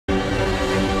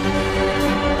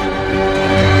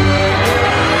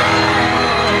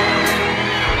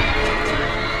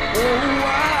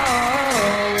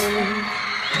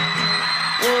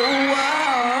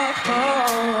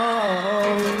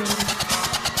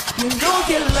You know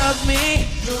you love me,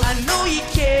 I know you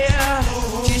care.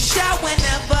 Just shout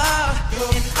whenever,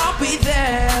 and I'll be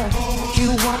there.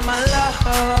 You want my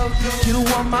love, you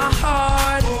want my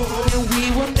heart, and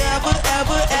we will never,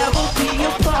 ever, ever be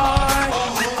apart.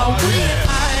 Are we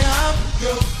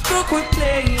look, we're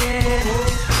playing,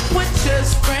 we're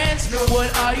just friends. What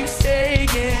are you saying?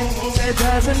 Said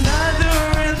there's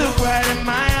another in the bright in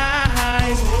my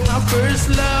eyes. My first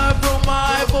love broke my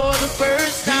heart for the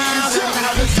first time.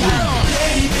 Now the sound,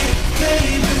 baby,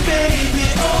 baby, baby,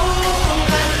 oh,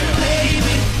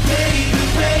 baby, baby,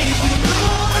 baby,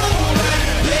 oh,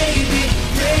 baby,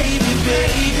 baby,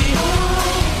 baby, oh,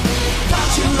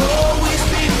 thought you'd always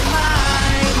be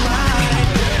mine, mine.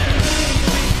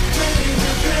 Baby,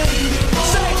 baby,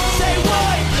 say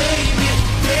what? Baby,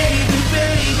 baby,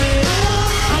 baby,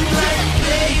 I'm like,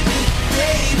 baby,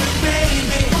 baby,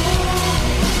 baby,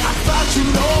 I thought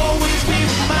you'd always be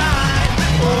mine.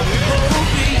 Oh,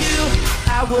 for you,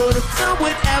 I would've done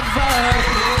whatever,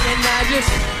 and I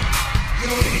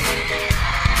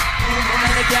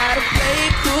gotta play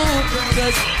it cool,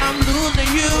 cause I'm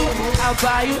losing you. I'll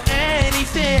buy you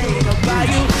anything, I'll buy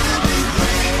you,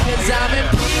 cause I'm in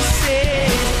pieces.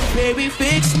 Baby,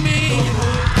 fix me,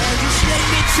 and just shake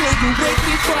me till you wake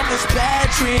me from this bad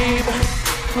dream.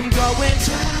 I'm going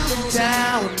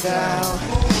down, down,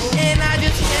 and I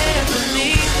just can't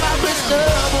believe my first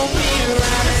love won't be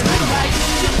around. It's like,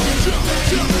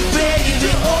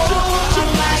 baby, oh, I'm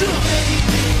like,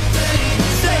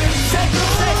 say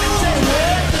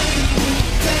what?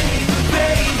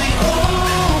 Baby,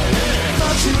 oh,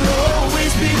 thought you'd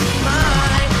always be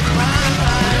mine,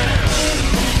 mine.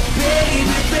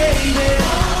 Baby, baby,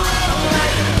 I'm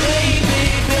like, baby,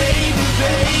 baby,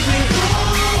 baby,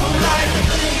 I'm like,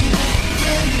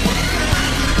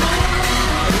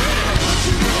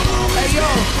 hey yo,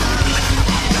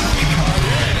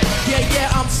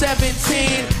 yeah, I'm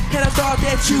 17, and I thought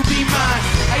that you'd be mine.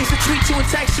 I used to tweet you and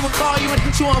text you and call you and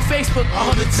hit you on Facebook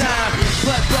all the time.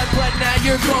 But now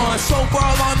you're gone, so far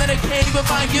along that I can't even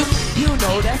find you. You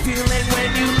know that feeling when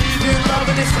you leave your love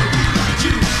and it's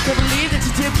you. Can't believe that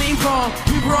you did me wrong.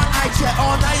 We were on iChat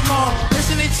all night long,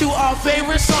 listening to our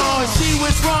favorite song. She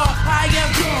was wrong, I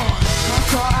am gone. I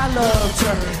thought I loved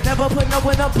her, never put no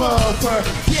one above her.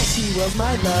 Yeah, she was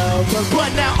my lover,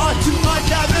 but now on to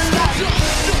another life.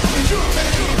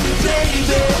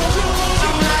 Baby,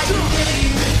 I'm like,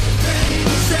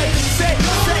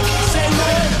 say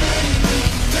what?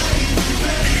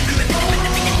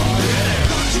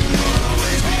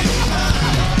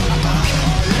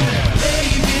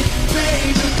 Baby,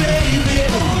 baby,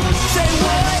 say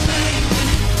what?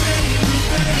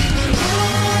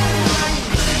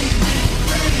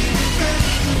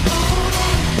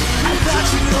 I thought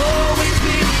you'd always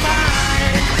be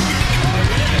mine.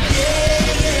 Yeah,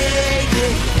 yeah,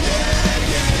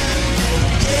 yeah.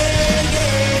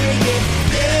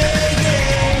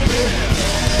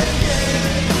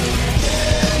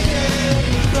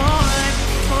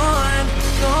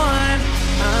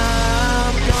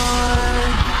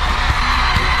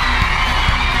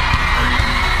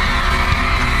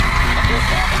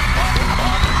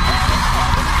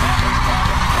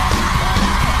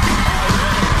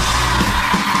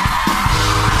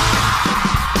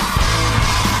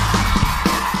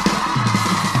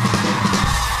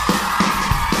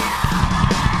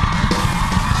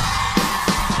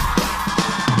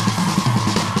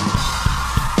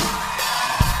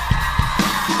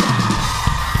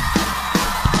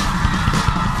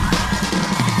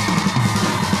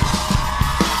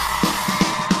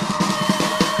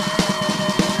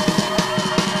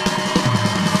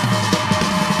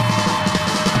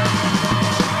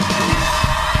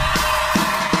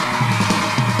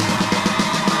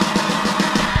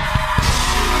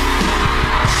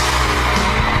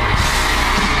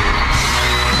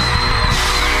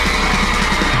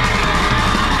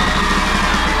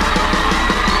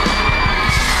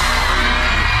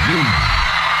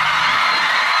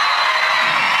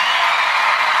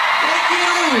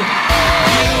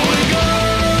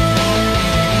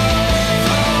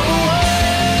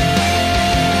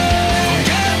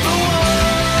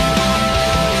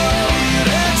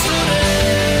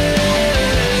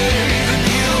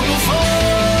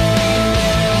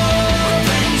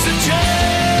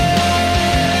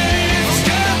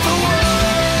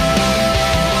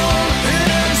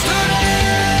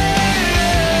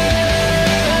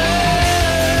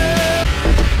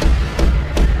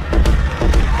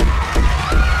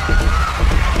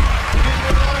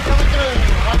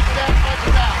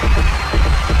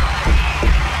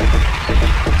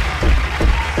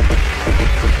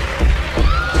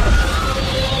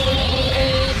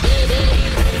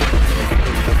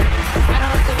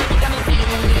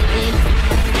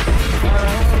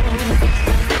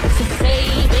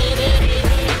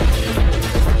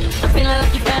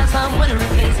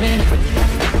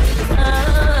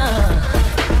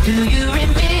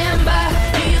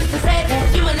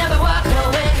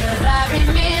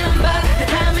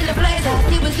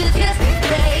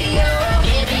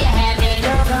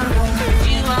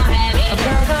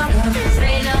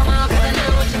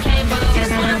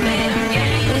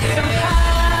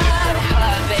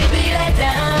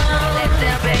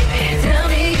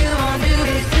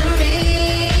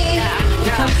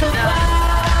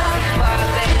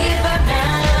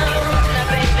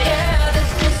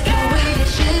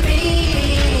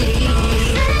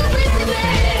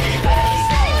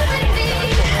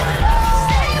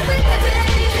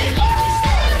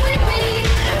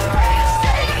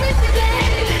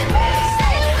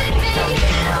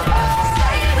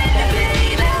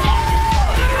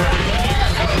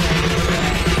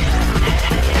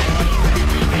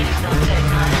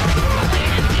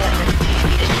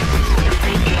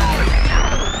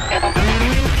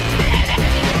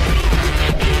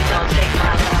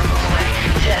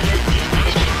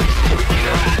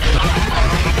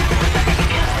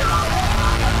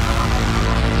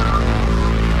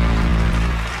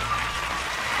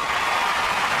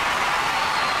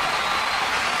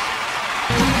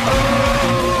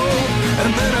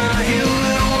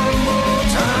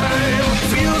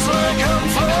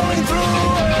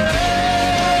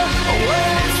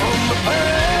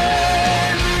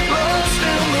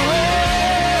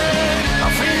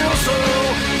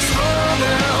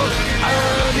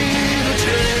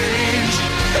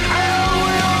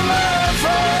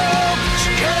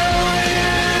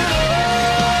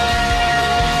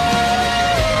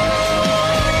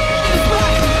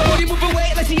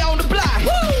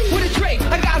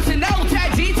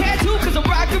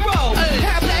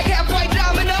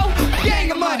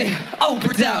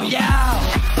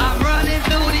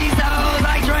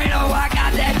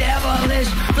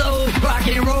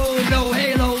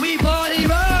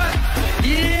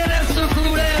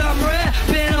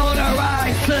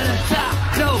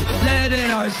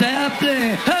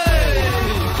 Something. Hey!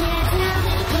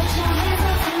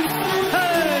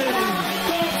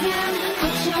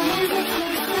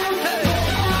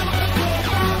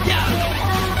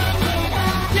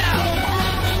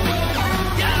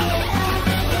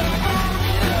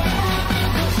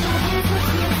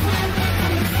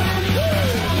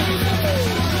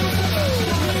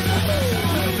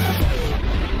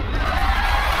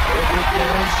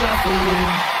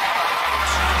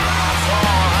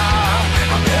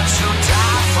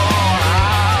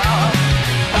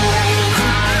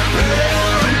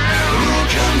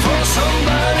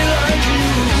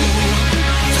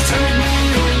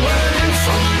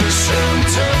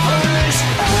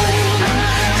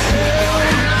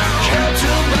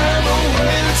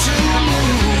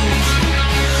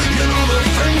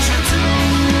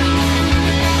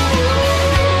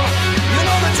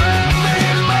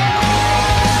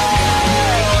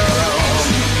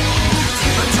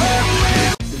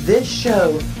 This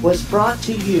show was brought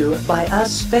to you by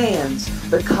us fans,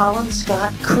 the Colin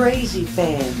Scott Crazy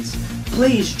fans.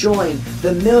 Please join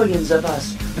the millions of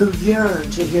us who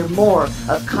yearn to hear more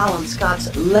of Colin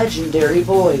Scott's legendary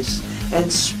voice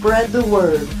and spread the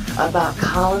word about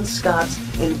Colin Scott's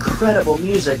incredible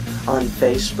music on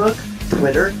Facebook,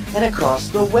 Twitter, and across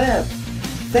the web.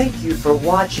 Thank you for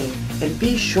watching, and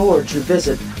be sure to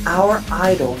visit our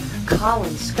idol,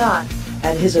 Colin Scott,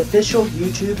 at his official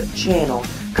YouTube channel,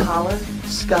 Colin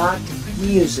Scott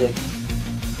Music.